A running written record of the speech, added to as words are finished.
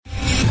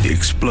The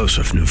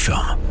explosive new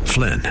film,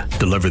 Flynn,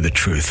 deliver the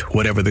truth,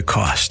 whatever the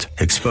cost,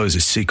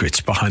 exposes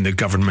secrets behind the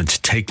government's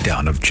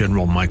takedown of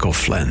General Michael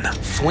Flynn.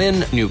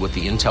 Flynn knew what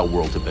the intel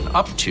world had been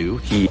up to.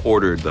 He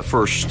ordered the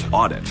first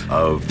audit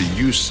of the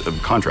use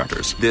of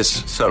contractors.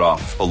 This set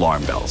off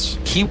alarm bells.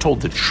 He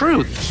told the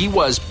truth. He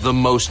was the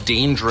most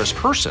dangerous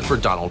person for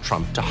Donald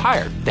Trump to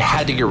hire. They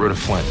had to get rid of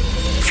Flynn.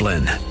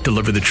 Flynn,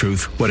 deliver the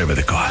truth, whatever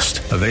the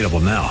cost. Available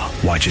now.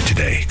 Watch it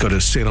today. Go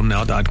to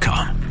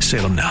salemnow.com.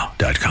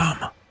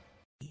 salemnow.com.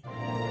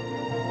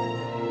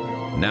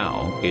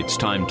 Now it's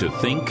time to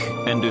think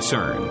and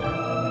discern.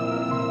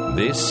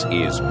 This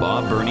is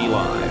Bob Burney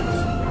Live.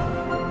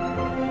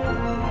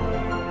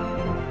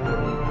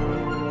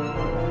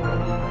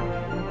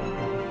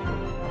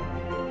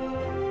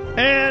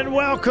 And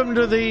welcome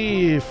to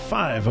the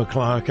 5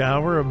 o'clock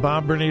hour of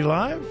Bob Burney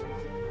Live.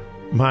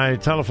 My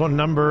telephone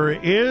number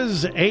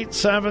is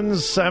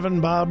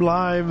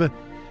 877-BOB-LIVE,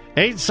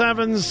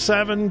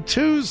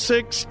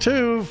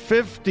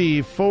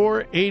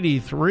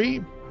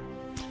 877-262-5483.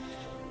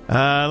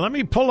 Let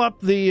me pull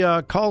up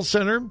the call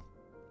center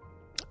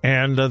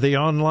and the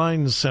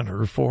online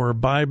center for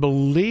Bible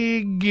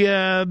League.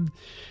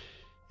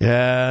 No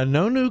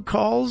new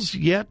calls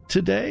yet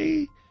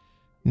today.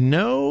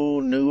 No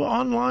new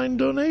online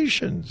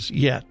donations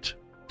yet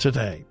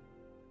today.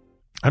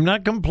 I'm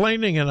not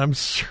complaining, and I'm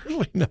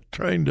certainly not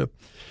trying to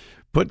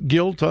put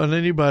guilt on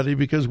anybody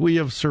because we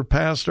have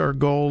surpassed our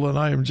goal, and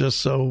I am just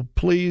so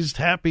pleased,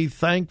 happy,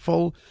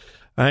 thankful.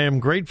 I am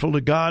grateful to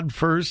God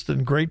first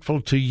and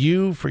grateful to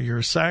you for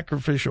your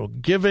sacrificial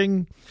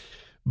giving.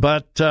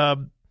 But I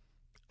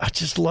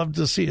just love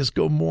to see us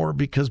go more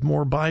because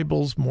more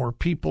Bibles, more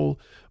people,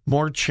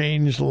 more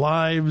changed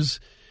lives.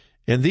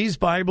 And these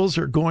Bibles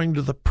are going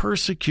to the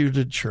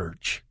persecuted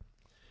church.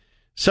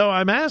 So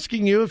I'm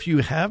asking you if you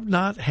have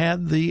not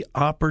had the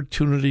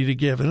opportunity to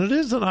give. And it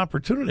is an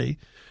opportunity,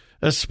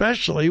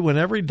 especially when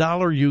every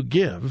dollar you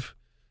give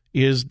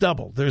is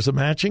doubled. There's a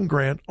matching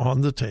grant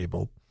on the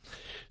table.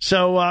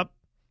 So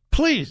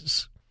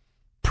please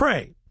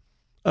pray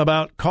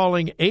about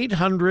calling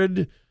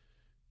 800-YES-WORD,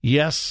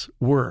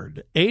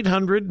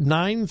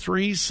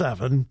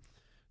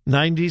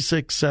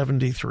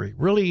 800-937-9673.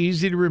 Really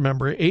easy to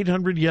remember,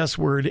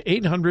 800-YES-WORD,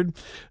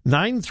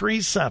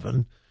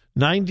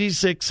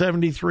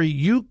 800-937-9673.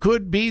 You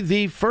could be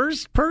the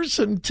first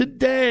person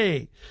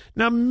today.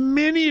 Now,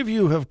 many of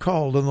you have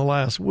called in the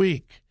last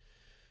week,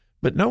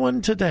 but no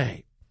one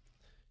today.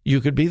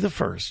 You could be the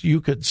first. You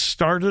could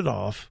start it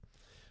off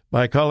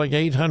by calling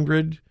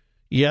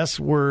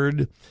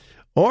 800-YES-WORD,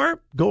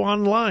 or go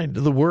online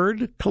to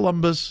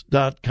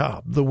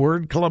thewordcolumbus.com.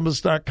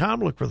 Thewordcolumbus.com.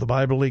 Look for the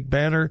Bible League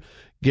banner.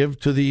 Give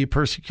to the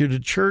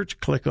persecuted church.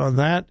 Click on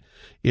that.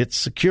 It's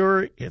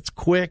secure. It's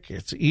quick.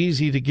 It's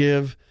easy to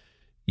give.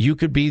 You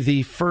could be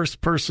the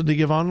first person to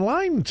give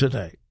online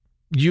today.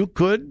 You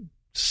could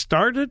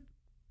start it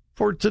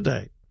for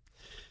today.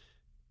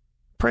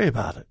 Pray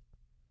about it.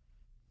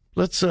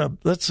 Let's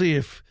see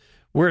if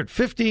we're at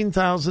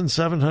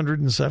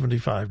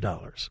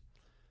 $15,775.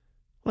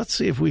 Let's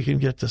see if we can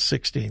get to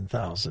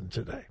 $16,000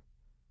 today.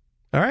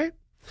 All right?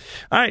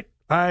 All right.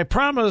 I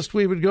promised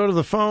we would go to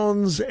the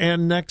phones,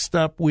 and next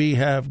up we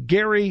have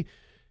Gary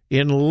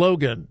in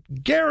Logan.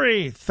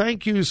 Gary,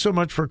 thank you so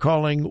much for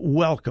calling.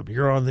 Welcome.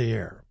 You're on the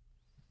air.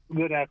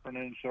 Good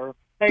afternoon, sir.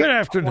 Hey, good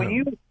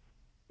afternoon.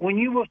 When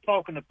you was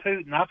talking to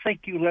Putin, I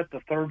think you let the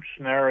third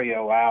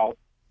scenario out.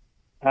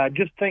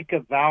 Just think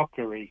of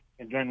Valkyrie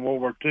during World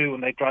War II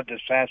when they tried to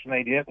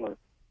assassinate Hitler.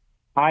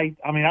 I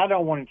mean, I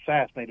don't want him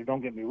assassinated,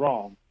 don't get me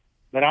wrong,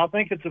 but I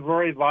think it's a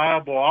very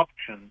viable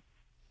option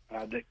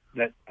that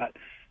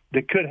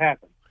could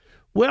happen.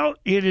 Well,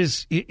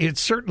 it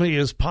certainly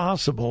is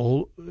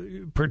possible.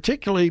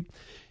 Particularly,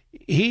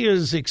 he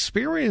is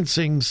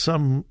experiencing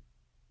some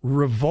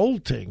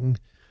revolting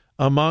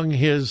among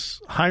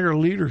his higher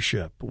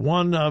leadership.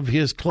 One of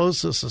his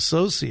closest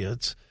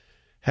associates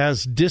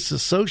has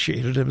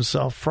disassociated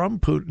himself from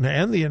Putin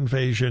and the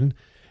invasion,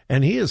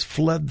 and he has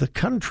fled the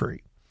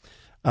country.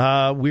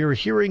 We're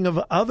hearing of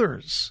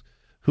others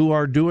who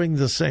are doing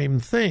the same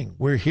thing.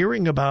 We're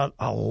hearing about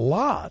a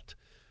lot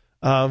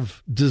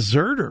of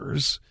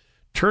deserters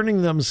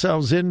turning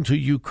themselves into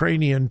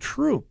Ukrainian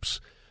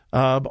troops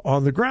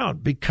on the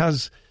ground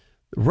because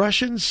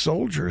Russian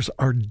soldiers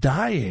are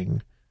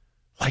dying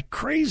like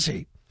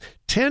crazy.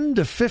 10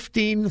 to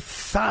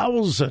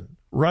 15,000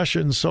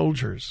 Russian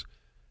soldiers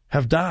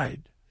have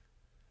died.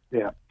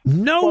 Yeah.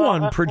 No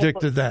one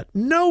predicted that.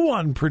 No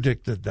one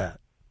predicted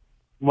that.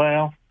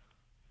 Well,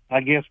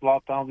 I guess a lot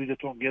of times we just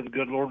don't give the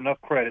good Lord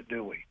enough credit,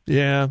 do we?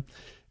 Yeah.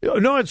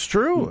 No, it's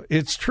true.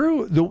 It's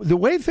true. The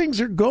way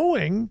things are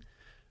going,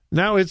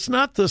 now it's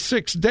not the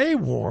 6-day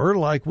war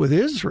like with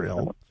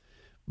Israel,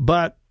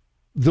 but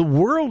the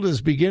world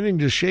is beginning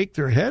to shake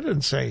their head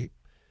and say,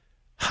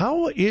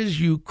 how is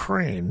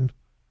Ukraine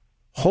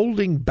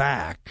holding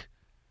back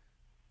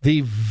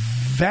the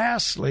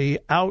vastly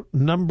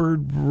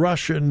outnumbered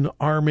Russian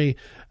army,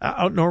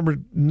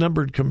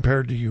 outnumbered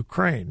compared to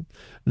Ukraine?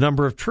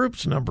 Number of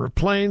troops, number of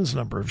planes,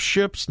 number of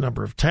ships,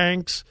 number of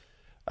tanks.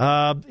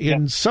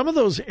 In some of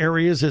those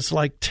areas, it's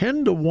like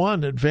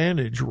 10-1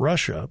 advantage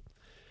Russia,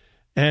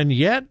 and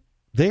yet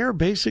they are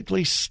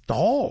basically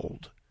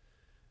stalled.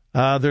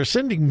 They're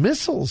sending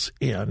missiles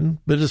in,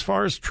 but as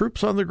far as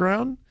troops on the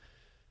ground,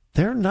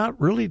 they're not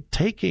really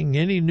taking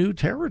any new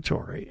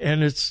territory,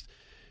 and it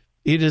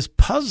is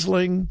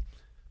puzzling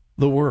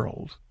the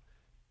world.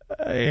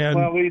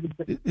 And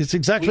it's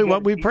exactly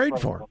what we prayed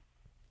for.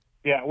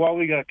 Yeah, well,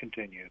 we got to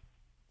continue.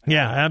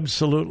 Yeah,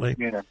 absolutely.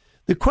 Yeah.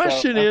 The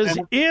question is,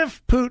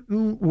 if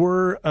Putin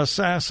were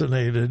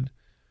assassinated,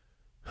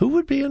 who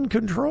would be in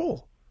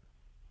control?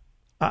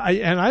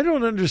 I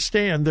don't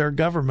understand their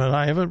government.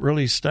 I haven't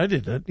really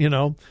studied it. You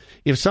know,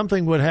 if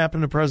something would happen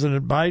to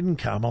President Biden,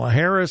 Kamala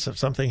Harris, if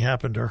something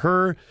happened to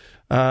her,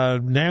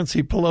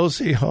 Nancy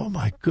Pelosi, oh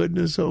my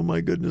goodness.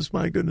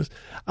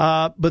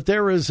 But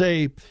there is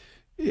a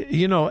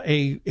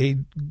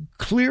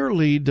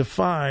clearly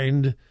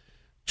defined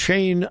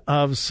chain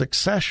of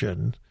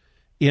succession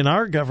in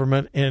our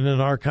government and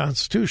in our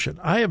Constitution.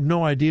 I have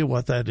no idea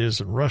what that is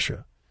in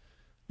Russia.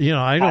 You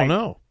know, I don't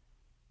know.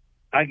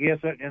 I guess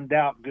in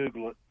doubt,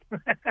 Google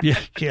Yeah,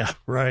 it.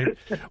 right.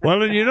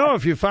 Well, and you know,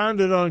 if you found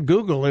it on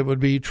Google, it would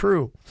be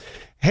true.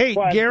 Hey,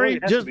 well, Gary,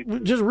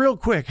 just real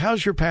quick,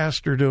 how's your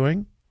pastor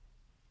doing?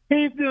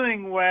 He's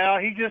doing well.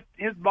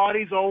 His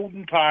body's old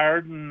and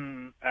tired,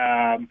 and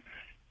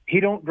he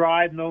don't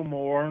drive no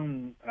more.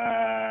 And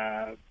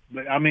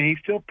but I mean, he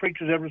still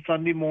preaches every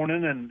Sunday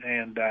morning.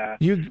 And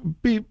you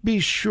be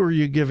sure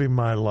you give him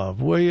my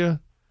love, will you?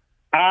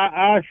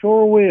 I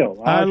sure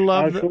will. I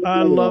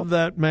love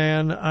that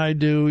man. I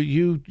do.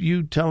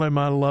 You tell him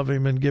I love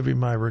him and give him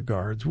my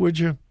regards, would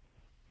you?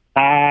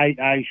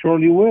 I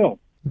surely will.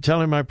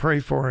 Tell him I pray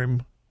for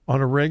him on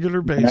a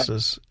regular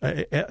basis.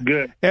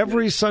 Good.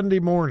 Every Sunday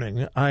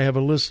morning, I have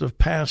a list of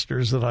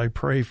pastors that I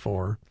pray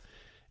for,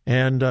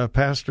 and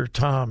Pastor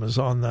Tom is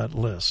on that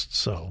list.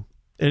 So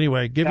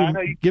anyway, give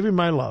him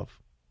my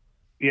love.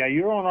 Yeah,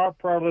 you're on our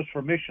prayer list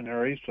for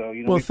missionaries. So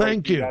well,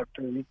 thank you.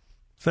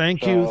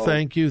 Thank you.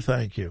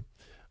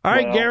 All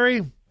right,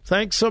 Gary,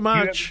 thanks so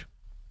much.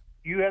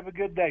 You have a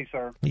good day,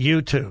 sir.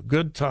 You too.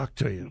 Good talk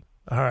to you.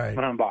 All right.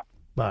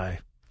 Bye.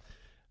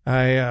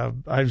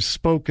 I've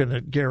spoken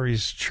at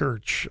Gary's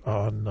church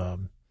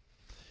on,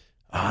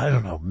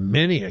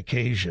 many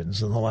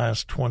occasions in the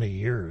last 20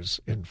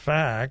 years. In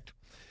fact,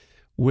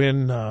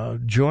 when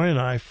Joy and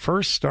I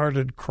first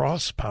started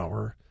Cross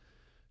Power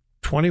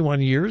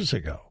 21 years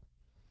ago,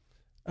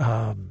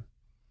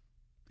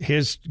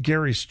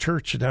 Gary's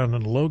church down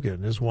in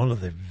Logan is one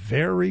of the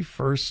very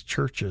first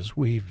churches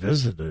we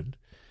visited.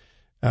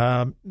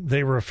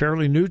 They were a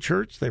fairly new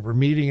church. They were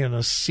meeting in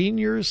a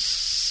senior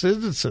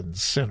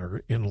citizens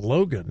center in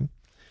Logan.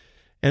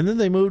 And then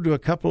they moved to a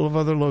couple of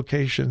other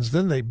locations.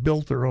 Then they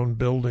built their own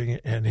building,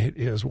 and it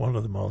is one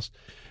of the most.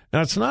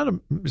 Now, it's not a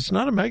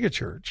mega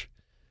church,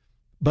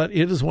 but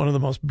it is one of the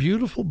most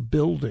beautiful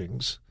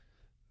buildings,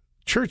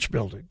 church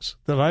buildings,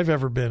 that I've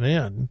ever been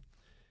in.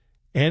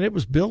 And it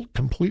was built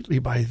completely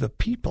by the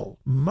people,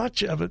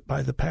 much of it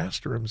by the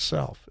pastor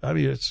himself. I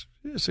mean, it's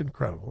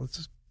incredible.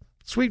 It's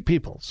sweet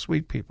people.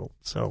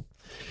 So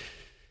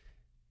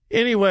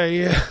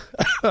anyway,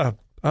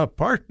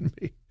 pardon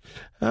me.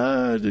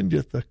 I didn't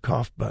get the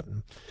cough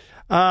button.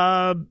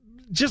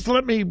 Just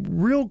let me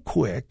real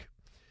quick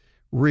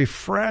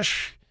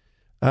refresh.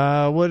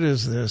 What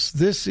is this?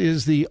 This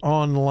is the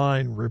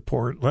online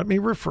report. Let me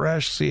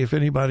refresh, see if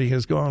anybody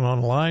has gone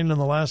online in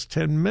the last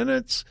 10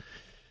 minutes.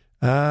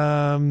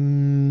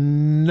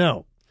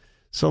 No.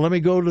 So let me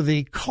go to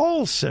the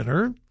call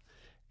center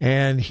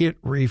and hit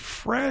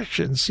refresh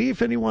and see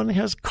if anyone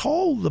has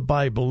called the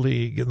Bible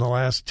League in the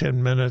last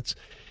 10 minutes.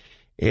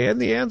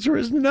 And the answer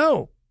is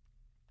no.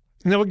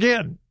 Now,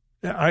 again,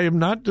 I am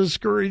not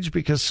discouraged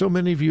because so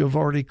many of you have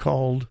already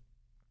called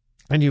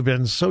and you've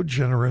been so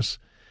generous.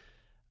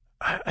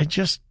 I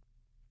just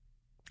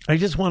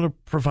want to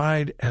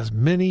provide as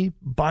many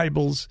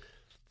Bibles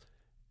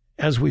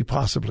as we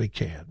possibly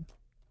can.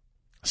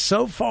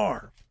 So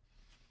far,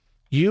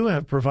 you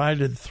have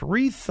provided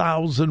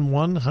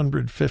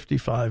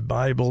 3,155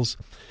 Bibles,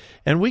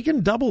 and we can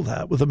double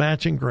that with a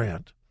matching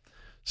grant.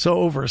 So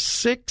over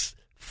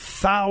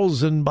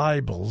 6,000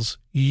 Bibles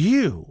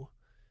you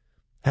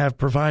have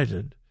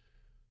provided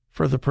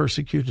for the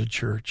persecuted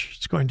church.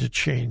 It's going to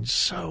change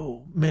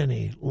so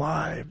many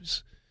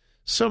lives,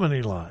 so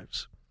many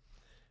lives.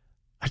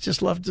 I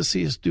just love to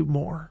see us do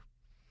more.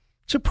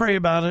 So pray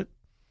about it.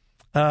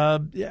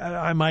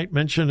 I might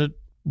mention it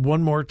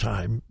one more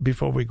time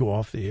before we go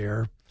off the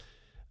air.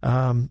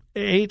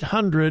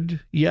 800,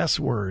 yes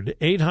word,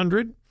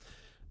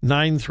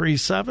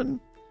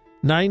 800-937-9673.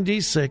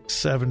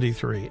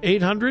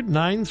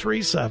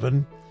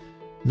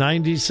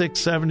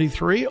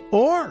 800-937-9673.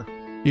 Or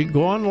you can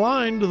go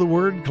online to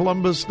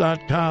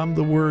thewordcolumbus.com,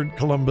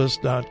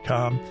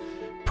 thewordcolumbus.com.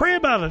 Pray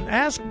about it.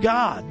 Ask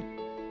God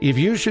if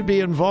you should be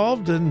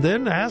involved, and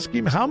then ask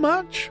him how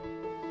much.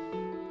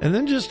 And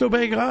then just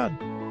obey God.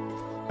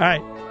 All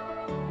right.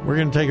 We're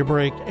going to take a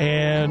break,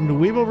 and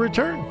we will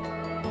return.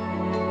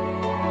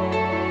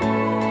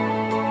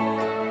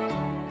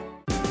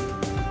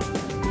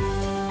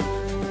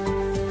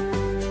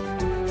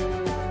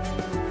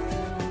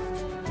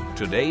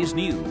 today's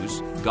news,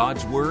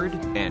 God's Word,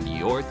 and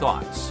your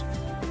thoughts.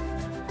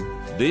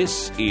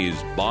 This is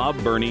Bob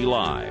Burney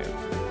Live.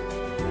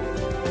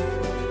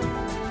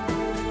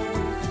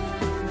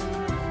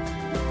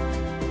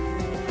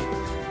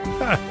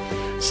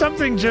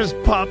 Something just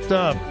popped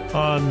up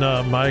on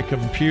my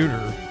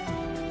computer,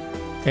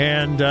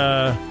 and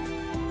now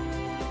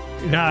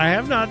I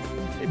have not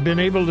been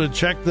able to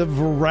check the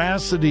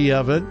veracity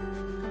of it,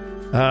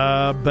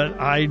 but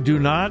I do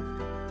not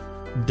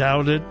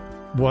doubt it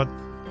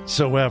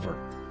whatsoever.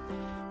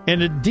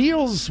 And it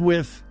deals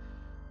with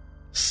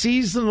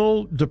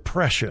seasonal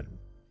depression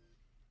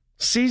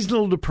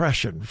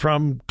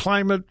from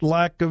climate,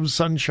 lack of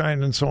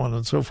sunshine, and so on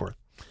and so forth.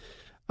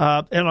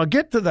 And I'll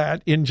get to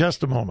that in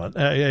just a moment.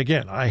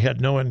 Again, I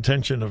had no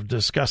intention of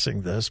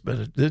discussing this,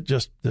 but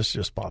this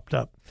just popped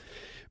up.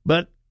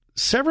 But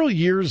several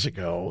years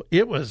ago,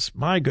 it was,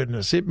 my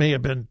goodness, it may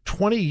have been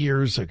 20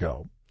 years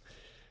ago,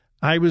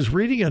 I was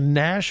reading a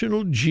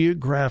National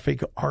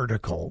Geographic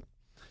article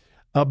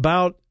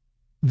about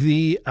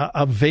the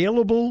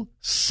available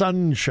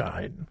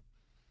sunshine,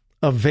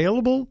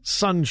 the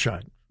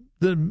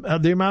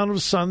amount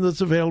of sun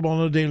that's available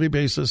on a daily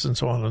basis, and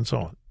so on and so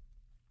on.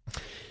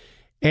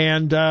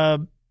 And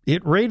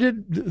it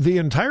rated the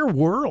entire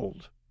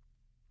world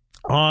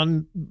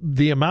on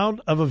the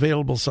amount of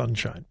available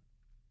sunshine.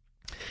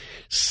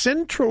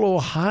 Central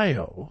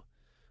Ohio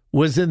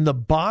was in the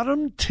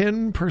bottom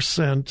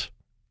 10%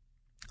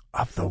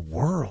 of the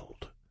world.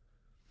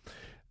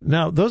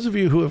 Now, those of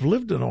you who have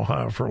lived in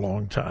Ohio for a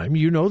long time,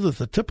 you know that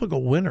the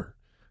typical winter,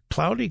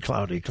 cloudy,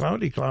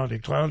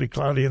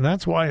 and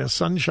that's why a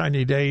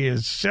sunshiny day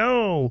is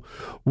so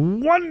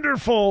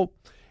wonderful.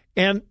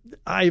 And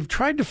I've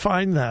tried to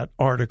find that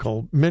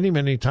article many,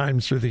 many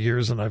times through the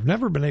years, and I've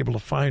never been able to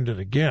find it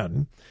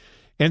again.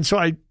 And so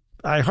I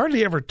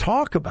hardly ever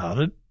talk about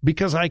it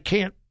because I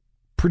can't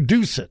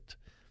produce it.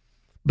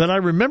 But I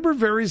remember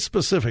very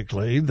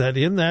specifically that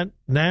in that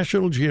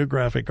National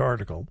Geographic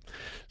article,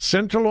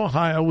 Central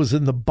Ohio was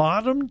in the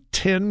bottom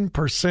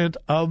 10%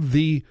 of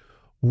the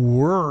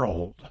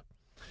world.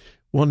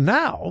 Well,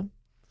 now,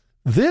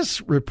 this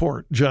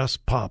report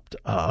just popped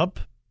up.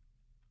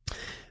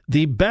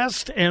 The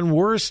best and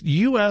worst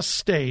U.S.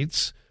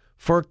 states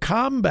for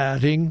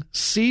combating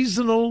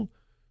seasonal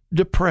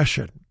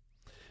depression,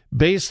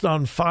 based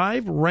on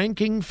 5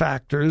 ranking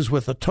factors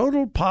with a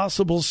total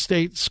possible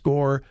state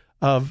score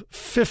of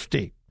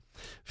 50.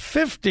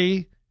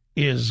 50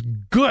 is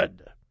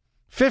good.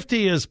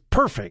 50 is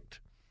perfect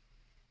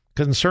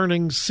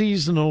concerning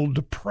seasonal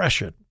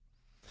depression.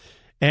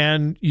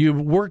 And you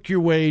work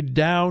your way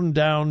down.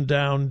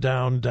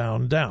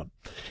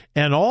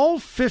 And all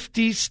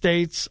 50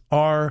 states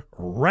are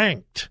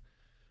ranked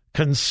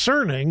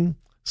concerning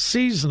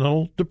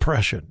seasonal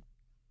depression.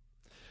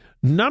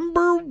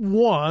 Number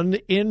 1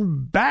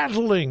 in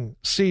battling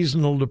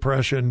seasonal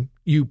depression,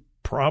 you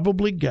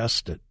probably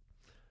guessed it,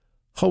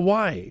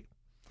 Hawaii.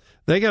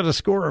 They got a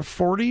score of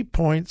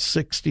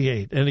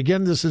 40.68. And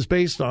again, this is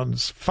based on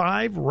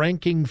 5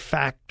 ranking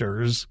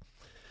factors,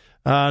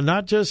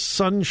 not just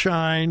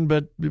sunshine,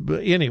 but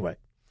anyway.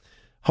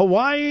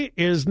 Hawaii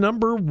is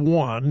number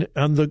 1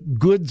 on the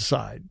good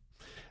side.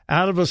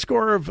 Out of a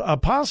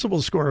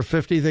possible score of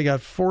 50, they got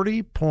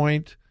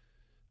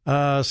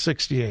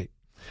 40.68.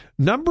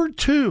 Number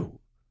 2,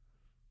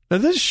 now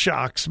this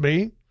shocks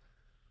me,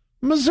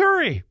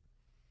 Missouri.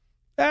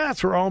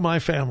 That's where all my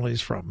family's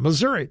from,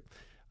 Missouri.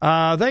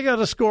 They got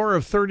a score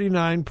of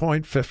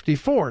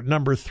 39.54.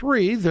 Number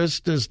 3, this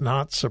does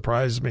not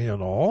surprise me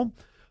at all,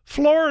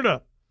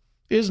 Florida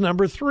is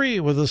number 3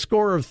 with a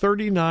score of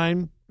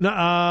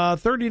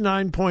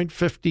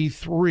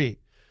 39.53.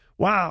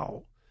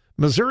 Wow.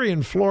 Missouri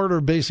and Florida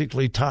are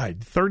basically tied,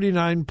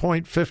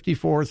 39.54,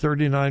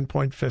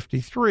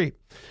 39.53.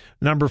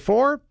 Number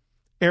 4,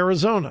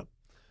 Arizona.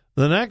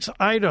 The next,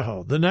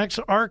 Idaho. The next,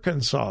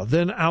 Arkansas.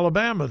 Then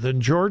Alabama.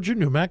 Then Georgia,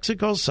 New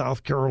Mexico,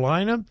 South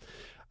Carolina,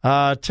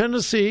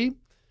 Tennessee,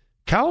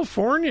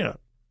 California.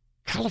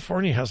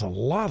 California has a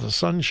lot of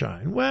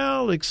sunshine.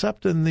 Well,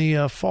 except in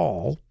the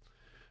fall.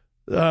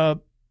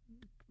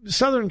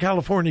 Southern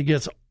California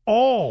gets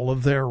all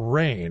of their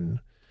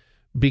rain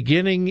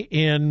beginning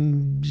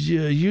in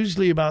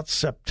usually about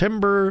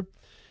September,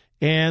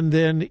 and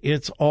then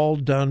it's all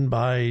done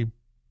by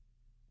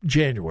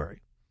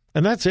January.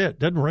 And that's it.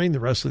 Doesn't rain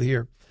the rest of the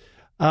year.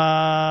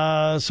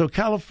 So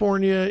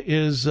California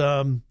is,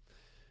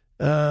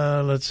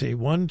 let's see,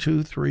 1,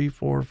 2, 3,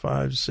 4,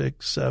 5,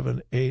 6,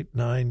 7, 8,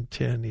 9,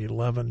 10,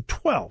 11,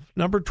 12.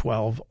 Number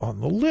 12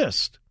 on the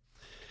list.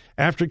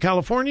 After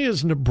California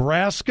is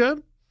Nebraska,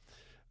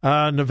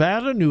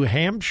 Nevada, New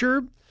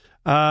Hampshire,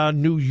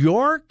 New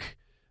York.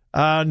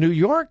 New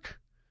York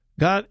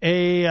got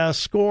a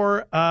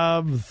score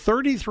of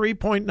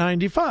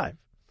 33.95.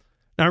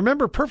 Now,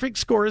 remember, perfect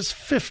score is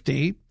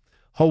 50.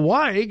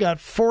 Hawaii got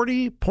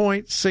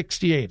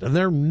 40.68, and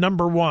they're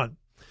number 1.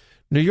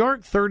 New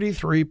York,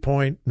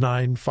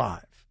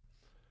 33.95.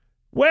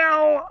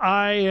 Well,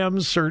 I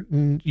am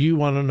certain you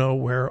want to know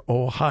where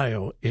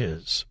Ohio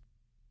is.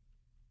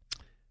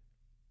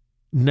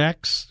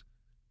 Next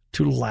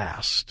to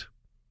last.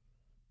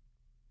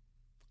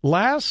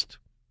 Last,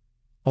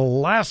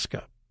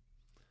 Alaska.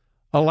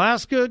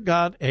 Alaska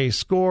got a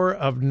score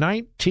of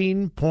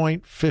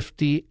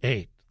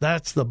 19.58.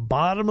 That's the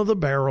bottom of the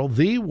barrel,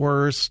 the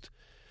worst.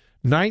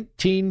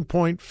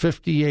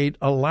 19.58.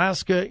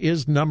 Alaska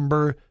is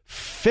number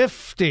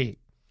 50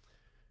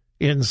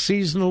 in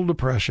seasonal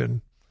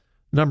depression.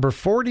 Number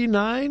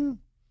 49,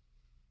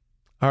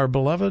 our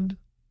beloved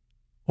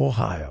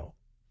Ohio,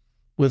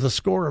 with a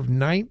score of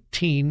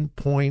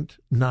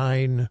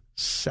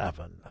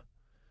 19.97.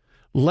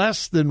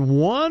 Less than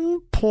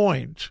 1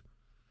 point,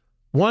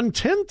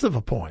 1/10 of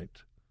a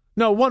point.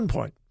 No, 1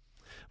 point.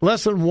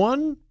 Less than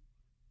 1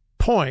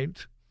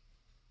 point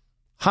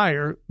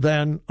higher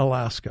than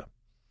Alaska.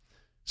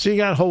 So you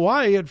got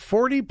Hawaii at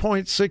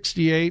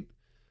 40.68,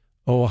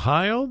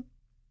 Ohio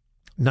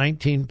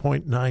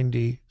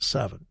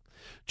 19.97.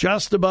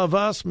 Just above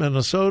us,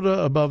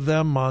 Minnesota, above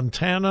them,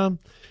 Montana.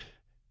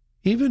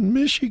 Even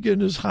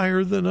Michigan is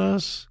higher than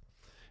us.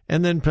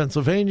 And then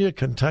Pennsylvania,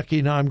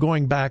 Kentucky. Now I'm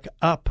going back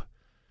up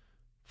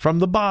from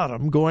the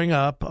bottom, going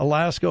up,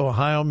 Alaska,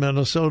 Ohio,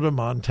 Minnesota,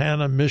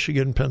 Montana,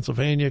 Michigan,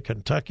 Pennsylvania,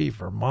 Kentucky,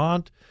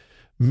 Vermont,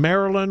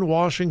 Maryland,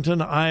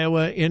 Washington,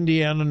 Iowa,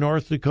 Indiana,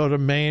 North Dakota,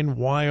 Maine,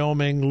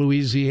 Wyoming,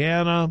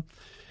 Louisiana,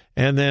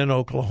 and then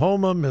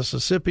Oklahoma,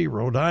 Mississippi,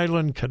 Rhode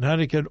Island,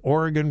 Connecticut,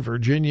 Oregon,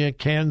 Virginia,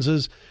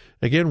 Kansas.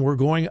 Again, we're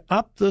going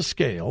up the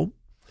scale.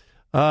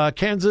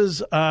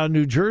 Kansas,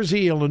 New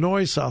Jersey,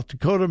 Illinois, South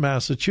Dakota,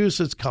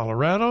 Massachusetts,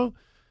 Colorado.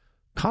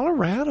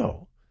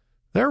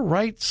 They're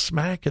right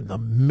smack in the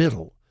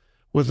middle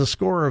with a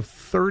score of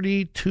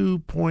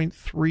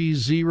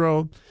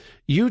 32.30.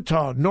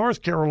 Utah,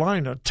 North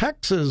Carolina,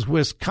 Texas,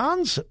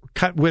 Wisconsin?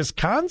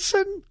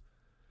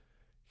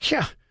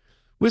 Yeah,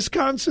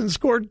 Wisconsin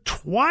scored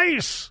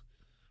twice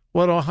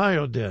what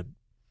Ohio did.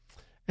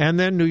 And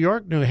then New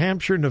York, New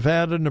Hampshire,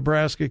 Nevada,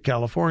 Nebraska,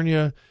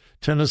 California,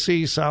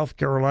 Tennessee, South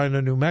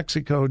Carolina, New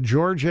Mexico,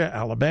 Georgia,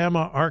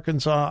 Alabama,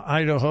 Arkansas,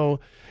 Idaho,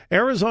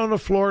 Arizona,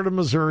 Florida,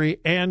 Missouri,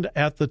 and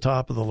at the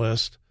top of the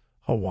list,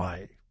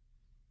 Hawaii.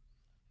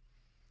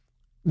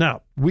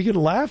 Now, we can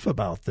laugh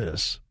about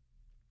this,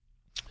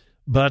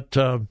 but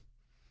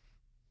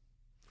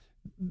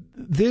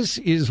this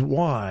is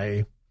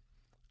why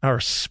our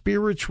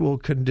spiritual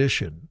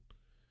condition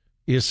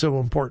is so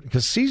important,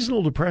 because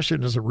seasonal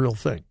depression is a real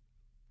thing.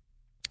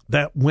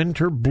 That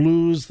winter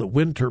blues, the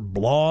winter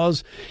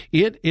blaws,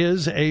 it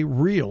is a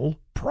real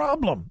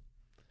problem.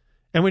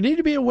 And we need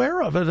to be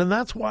aware of it, and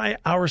that's why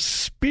our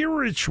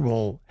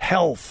spiritual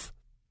health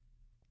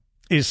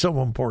is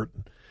so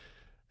important.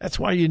 That's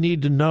why you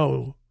need to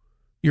know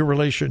your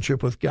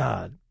relationship with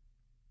God.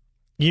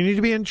 You need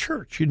to be in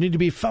church. You need to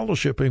be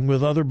fellowshipping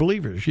with other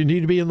believers. You need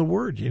to be in the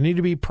Word. You need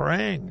to be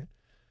praying.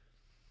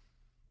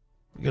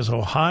 Because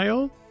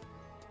Ohio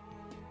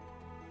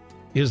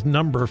is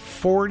number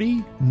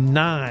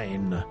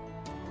 49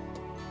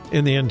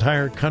 in the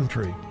entire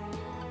country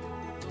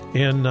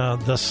in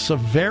the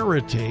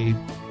severity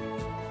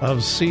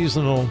of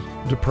seasonal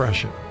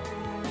depression.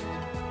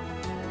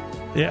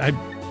 Yeah,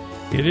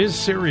 it is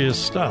serious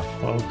stuff,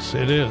 folks.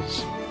 It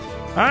is.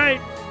 All right.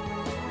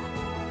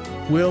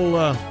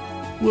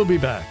 We'll be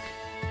back.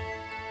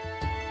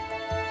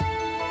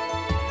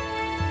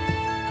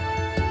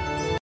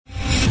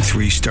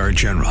 Three-star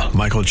General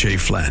Michael J.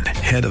 Flynn,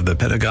 head of the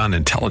Pentagon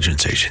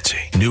Intelligence Agency,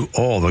 knew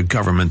all the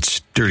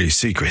government's dirty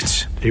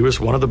secrets. He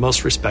was one of the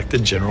most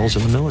respected generals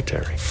in the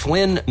military.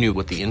 Flynn knew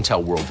what the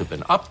intel world had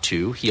been up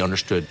to. He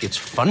understood its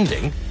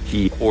funding.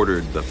 He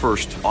ordered the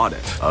first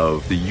audit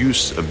of the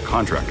use of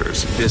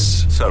contractors.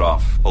 This set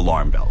off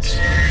alarm bells.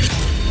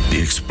 The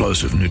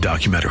explosive new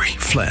documentary,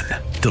 Flynn,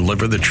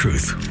 Deliver the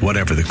Truth,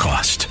 Whatever the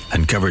Cost,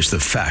 uncovers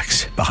the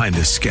facts behind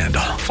this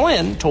scandal.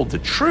 Flynn told the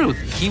truth.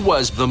 He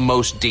was the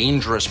most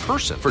dangerous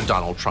person for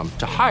Donald Trump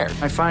to hire.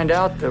 I find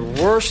out the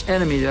worst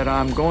enemy that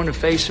I'm going to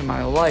face in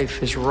my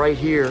life is right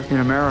here in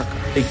America.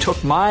 They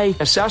took my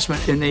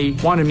assessment and they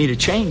wanted me to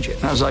change it.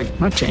 And I was like, I'm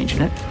not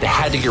changing it. They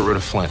had to get rid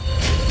of Flynn.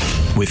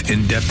 With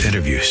in-depth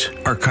interviews,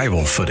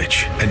 archival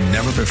footage, and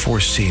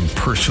never-before-seen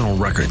personal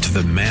records of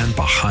the man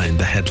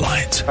behind the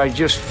headlines. I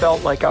just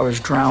felt like I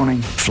was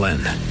drowning. Flynn,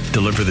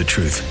 Deliver the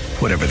Truth,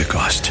 Whatever the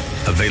Cost.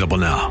 Available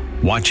now.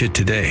 Watch it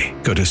today.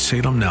 Go to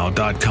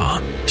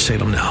salemnow.com.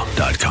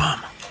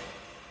 salemnow.com.